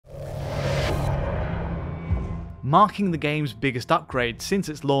Marking the game's biggest upgrade since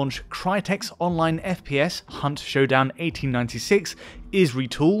its launch, Crytek's online FPS, Hunt Showdown 1896, is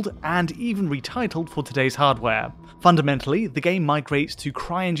retooled and even retitled for today's hardware. Fundamentally, the game migrates to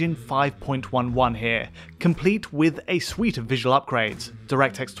CryEngine 5.11 here, complete with a suite of visual upgrades,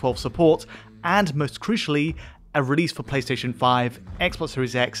 DirectX 12 support, and most crucially, a release for PlayStation 5, Xbox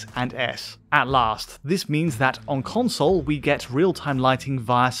Series X and S. At last, this means that on console we get real-time lighting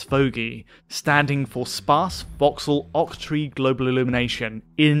via SVOGI, standing for Sparse Voxel Octree Global Illumination,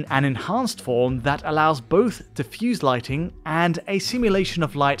 in an enhanced form that allows both diffuse lighting and a simulation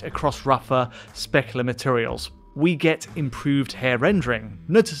of light across rougher, specular materials. We get improved hair rendering.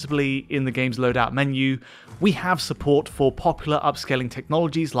 Noticeably, in the game's loadout menu, we have support for popular upscaling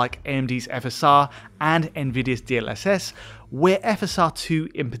technologies like AMD's FSR and Nvidia's DLSS, where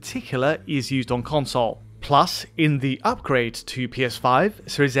FSR2 in particular is used on console. Plus, in the upgrade to PS5,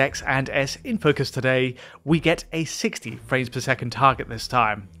 Series X and S in focus today, we get a 60 frames per second target this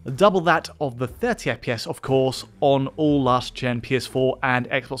time. Double that of the 30 FPS of course on all last-gen PS4 and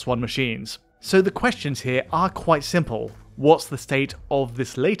Xbox One machines. So the questions here are quite simple. What's the state of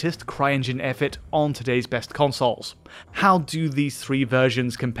this latest CryEngine effort on today's best consoles? How do these three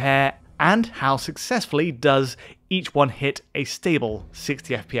versions compare, and how successfully does each one hit a stable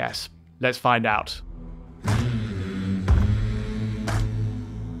 60 FPS? Let's find out.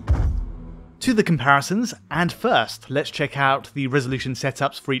 To the comparisons, and first, let's check out the resolution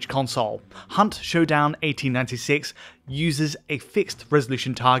setups for each console. Hunt Showdown 1896 uses a fixed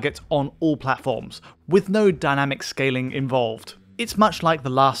resolution target on all platforms, with no dynamic scaling involved. It's much like the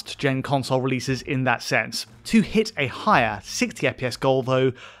last gen console releases in that sense. To hit a higher 60 FPS goal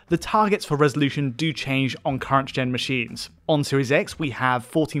though, the targets for resolution do change on current gen machines. On Series X we have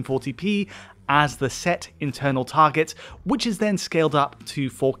 1440p as the set internal target, which is then scaled up to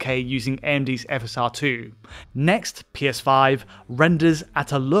 4K using AMD's FSR2. Next, PS5 renders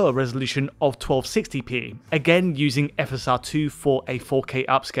at a lower resolution of 1260p, again using FSR2 for a 4K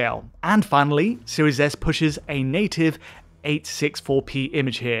upscale. And finally, Series S pushes a native 864p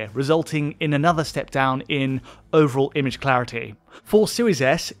image here, resulting in another step down in overall image clarity. For Series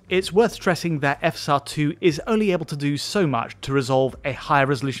S, it's worth stressing that FSR2 is only able to do so much to resolve a higher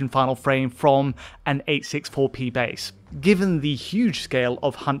resolution final frame from an 864p base. Given the huge scale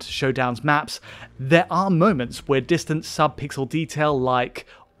of Hunt Showdown's maps, there are moments where distant sub-pixel detail like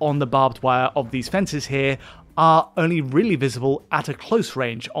on the barbed wire of these fences here are only really visible at a close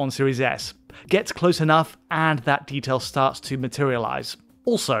range on Series S. Gets close enough and that detail starts to materialize.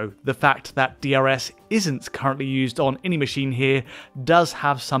 Also, the fact that DRS isn't currently used on any machine here does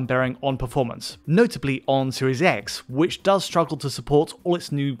have some bearing on performance, notably on Series X, which does struggle to support all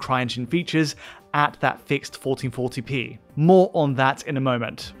its new CryEngine features at that fixed 1440p. More on that in a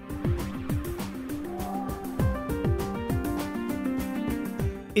moment.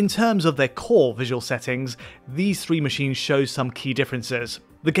 In terms of their core visual settings, these three machines show some key differences.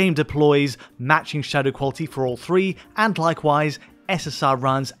 The game deploys matching shadow quality for all three, and likewise, SSR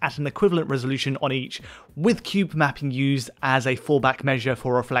runs at an equivalent resolution on each, with cube mapping used as a fallback measure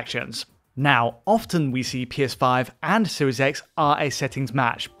for reflections. Now, often we see PS5 and Series X are a settings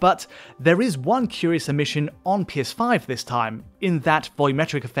match, but there is one curious omission on PS5 this time, in that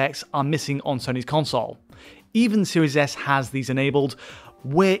volumetric effects are missing on Sony's console. Even Series S has these enabled,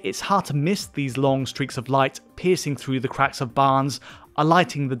 where it's hard to miss these long streaks of light piercing through the cracks of barns,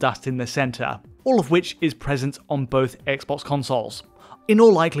 alighting the dust in the center, all of which is present on both Xbox consoles. In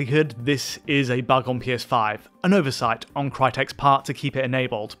all likelihood, this is a bug on PS5, an oversight on Crytek's part to keep it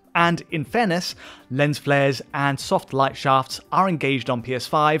enabled, and in fairness, lens flares and soft light shafts are engaged on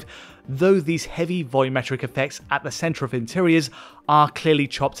PS5, though these heavy volumetric effects at the center of interiors are clearly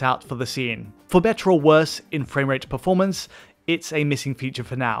chopped out for the scene. For better or worse in frame rate performance, it's a missing feature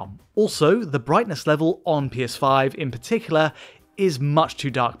for now. Also, the brightness level on PS5 in particular is much too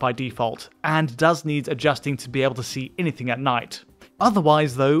dark by default, and does need adjusting to be able to see anything at night.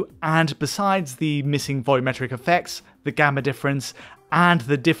 Otherwise though, and besides the missing volumetric effects, the gamma difference, and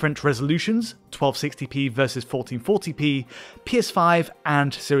the different resolutions, 1260p versus 1440p, PS5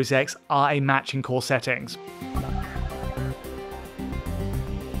 and Series X are a match in core settings.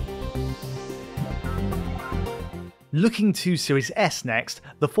 Looking to Series S next,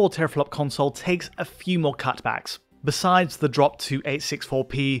 the 4 teraflop console takes a few more cutbacks. Besides the drop to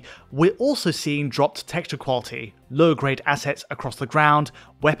 864p, we're also seeing dropped texture quality, lower grade assets across the ground,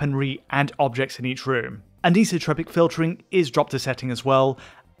 weaponry and objects in each room. Anisotropic filtering is dropped to setting as well,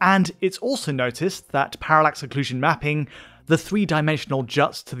 and it's also noticed that parallax occlusion mapping The three-dimensional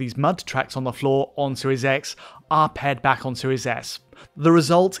juts to these mud tracks on the floor on Series X are pared back on Series S. The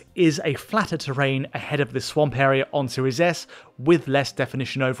result is a flatter terrain ahead of this swamp area on Series S with less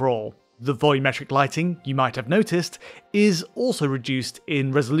definition overall. The volumetric lighting, you might have noticed, is also reduced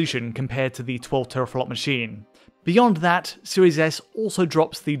in resolution compared to the 12 teraflop machine. Beyond that, Series S also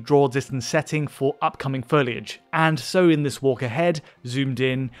drops the draw distance setting for upcoming foliage, and so in this walk ahead, zoomed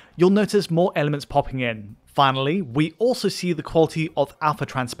in, you'll notice more elements popping in. Finally, we also see the quality of alpha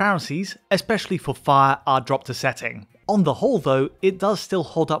transparencies, especially for fire, are dropped to setting. On the whole though, it does still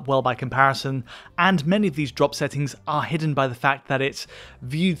hold up well by comparison, and many of these drop settings are hidden by the fact that it's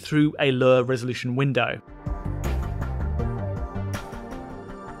viewed through a lower resolution window.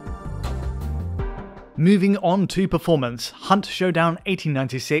 Moving on to performance, Hunt Showdown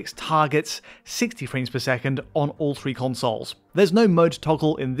 1896 targets 60 frames per second on all three consoles. There's no mode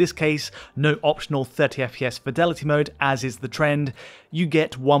toggle in this case, no optional 30 FPS fidelity mode as is the trend, you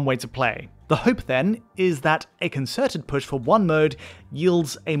get one way to play. The hope then is that a concerted push for one mode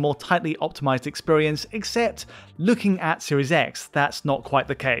yields a more tightly optimized experience, except looking at Series X, that's not quite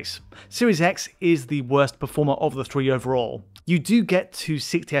the case. Series X is the worst performer of the three overall. You do get to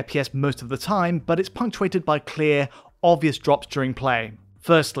 60 FPS most of the time, but it's punctuated by clear, obvious drops during play.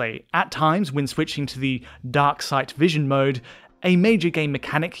 Firstly, at times when switching to the dark sight vision mode, a major game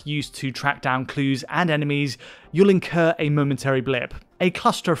mechanic used to track down clues and enemies, you'll incur a momentary blip. A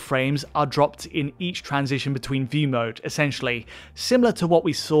cluster of frames are dropped in each transition between view mode, essentially, similar to what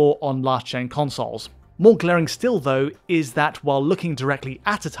we saw on last-gen consoles. More glaring still though is that while looking directly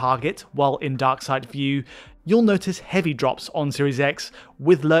at a target while in dark sight view, you'll notice heavy drops on Series X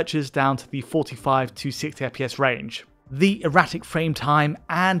with lurches down to the 45 to 60 FPS range. The erratic frame time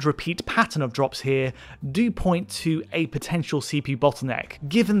and repeat pattern of drops here do point to a potential CPU bottleneck,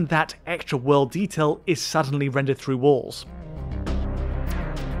 given that extra world detail is suddenly rendered through walls.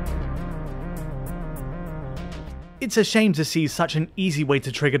 It's a shame to see such an easy way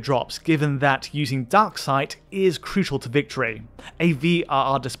to trigger drops, given that using dark sight is crucial to victory. A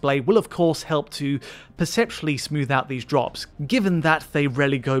VRR display will of course help to perceptually smooth out these drops, given that they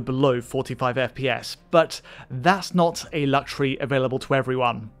rarely go below 45 FPS, but that's not a luxury available to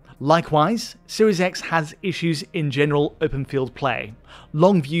everyone. Likewise, Series X has issues in general open field play.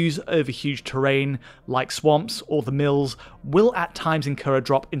 Long views over huge terrain, like swamps or the mills, will at times incur a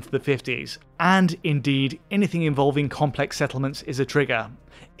drop into the 50s, and indeed anything involving complex settlements is a trigger.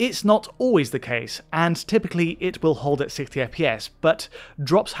 It's not always the case, and typically it will hold at 60 FPS, but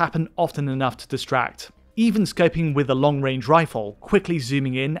drops happen often enough to distract. Even scoping with a long-range rifle, quickly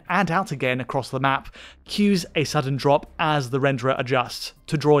zooming in and out again across the map, cues a sudden drop as the renderer adjusts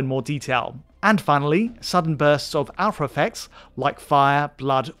to draw in more detail. And finally, sudden bursts of alpha effects, like fire,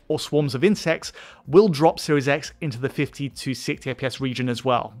 blood, or swarms of insects, will drop Series X into the 50 to 60 FPS region as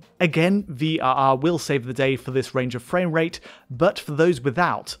well. Again, VRR will save the day for this range of frame rate, but for those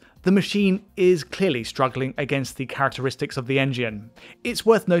without, the machine is clearly struggling against the characteristics of the engine. It's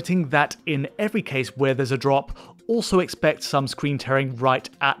worth noting that in every case where there's a drop, also expect some screen tearing right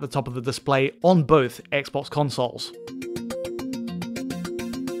at the top of the display on both Xbox consoles.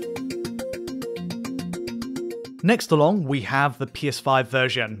 Next along, we have the PS5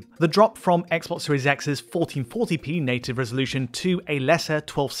 version. The drop from Xbox Series X's 1440p native resolution to a lesser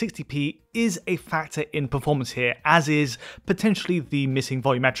 1260p is a factor in performance here, as is potentially the missing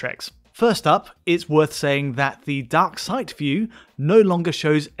volumetrics. First up, it's worth saying that the dark sight view no longer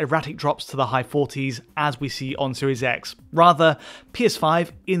shows erratic drops to the high 40s as we see on Series X. Rather, PS5,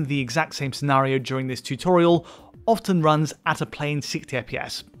 in the exact same scenario during this tutorial, often runs at a plain 60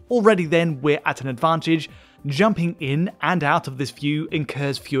 FPS. Already then, we're at an advantage. Jumping in and out of this view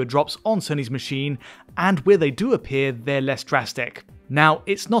incurs fewer drops on Sony's machine, and where they do appear, they're less drastic. Now,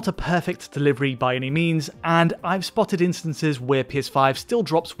 it's not a perfect delivery by any means, and I've spotted instances where PS5 still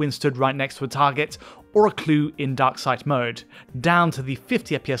drops when stood right next to a target or a clue in dark sight mode, down to the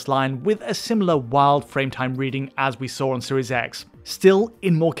 50 FPS line with a similar wild frame time reading as we saw on Series X. Still,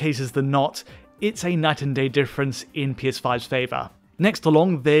 in more cases than not, it's a night and day difference in PS5's favour. Next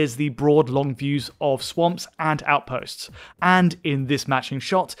along, there's the broad long views of swamps and outposts, and in this matching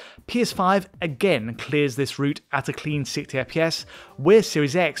shot, PS5 again clears this route at a clean 60 FPS, where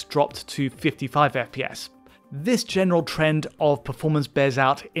Series X dropped to 55 FPS. This general trend of performance bears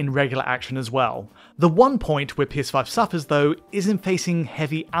out in regular action as well. The one point where PS5 suffers though is in facing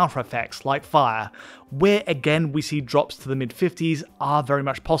heavy alpha effects like fire, where again we see drops to the mid-50s are very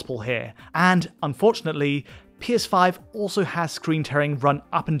much possible here, and unfortunately, PS5 also has screen tearing run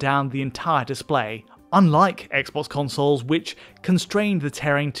up and down the entire display, unlike Xbox consoles which constrain the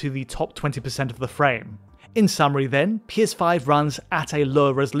tearing to the top 20% of the frame. In summary then, PS5 runs at a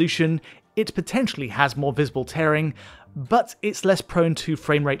lower resolution, it potentially has more visible tearing, but it's less prone to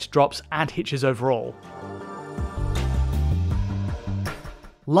frame rate drops and hitches overall.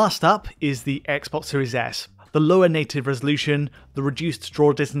 Last up is the Xbox Series S. The lower native resolution, the reduced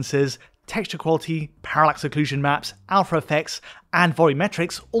draw distances, texture quality, parallax occlusion maps, alpha effects, and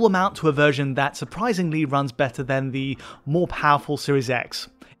volumetrics all amount to a version that surprisingly runs better than the more powerful Series X.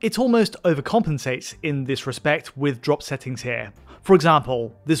 It almost overcompensates in this respect with drop settings here. For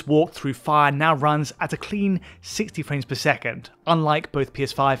example, this walk through fire now runs at a clean 60 frames per second, unlike both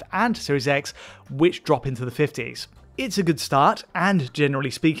PS5 and Series X, which drop into the 50s. It's a good start, and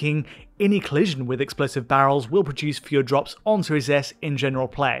generally speaking, any collision with explosive barrels will produce fewer drops on Series S in general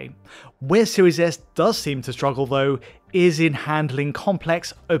play. Where Series S does seem to struggle though is in handling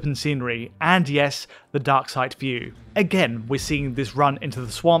complex open scenery, and yes, the dark sight view. Again, we're seeing this run into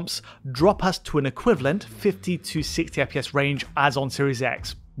the swamps drop us to an equivalent 50 to 60 FPS range as on Series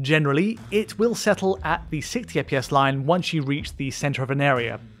X. Generally, it will settle at the 60 FPS line once you reach the center of an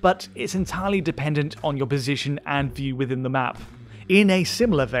area, but it's entirely dependent on your position and view within the map. In a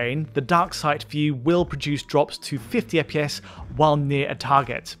similar vein, the dark sight view will produce drops to 50 FPS while near a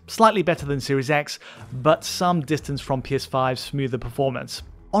target, slightly better than Series X, but some distance from PS5's smoother performance.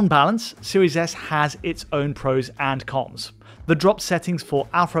 On balance, Series S has its own pros and cons. The drop settings for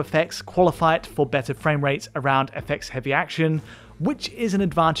alpha effects qualify it for better frame rates around effects-heavy action, which is an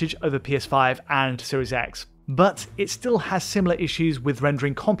advantage over PS5 and Series X. But it still has similar issues with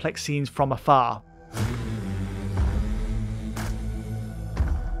rendering complex scenes from afar.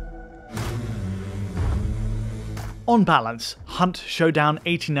 On balance, Hunt Showdown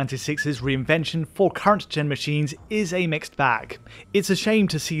 1896's reinvention for current-gen machines is a mixed bag. It's a shame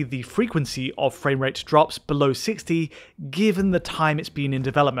to see the frequency of frame rate drops below 60 given the time it's been in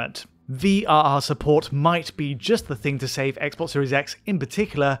development. VRR support might be just the thing to save Xbox Series X in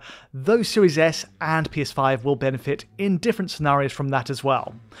particular, though Series S and PS5 will benefit in different scenarios from that as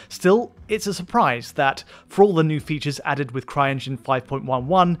well. Still, it's a surprise that, for all the new features added with CryEngine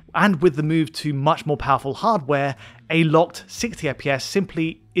 5.11, and with the move to much more powerful hardware, a locked 60 FPS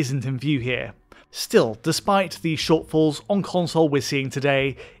simply isn't in view here. Still, despite the shortfalls on console we're seeing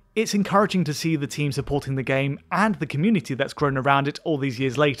today, it's encouraging to see the team supporting the game and the community that's grown around it all these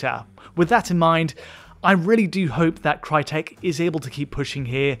years later. With that in mind, I really do hope that Crytek is able to keep pushing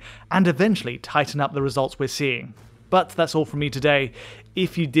here and eventually tighten up the results we're seeing. But that's all from me today.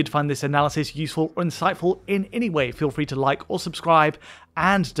 If you did find this analysis useful or insightful in any way, feel free to like or subscribe,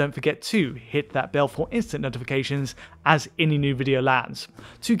 and don't forget to hit that bell for instant notifications as any new video lands.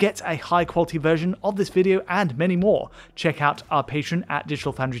 To get a high quality version of this video and many more, check out our Patreon at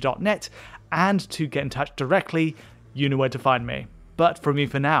digitalfoundry.net, and to get in touch directly, you know where to find me. But from me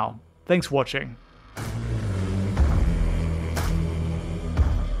for now, thanks for watching.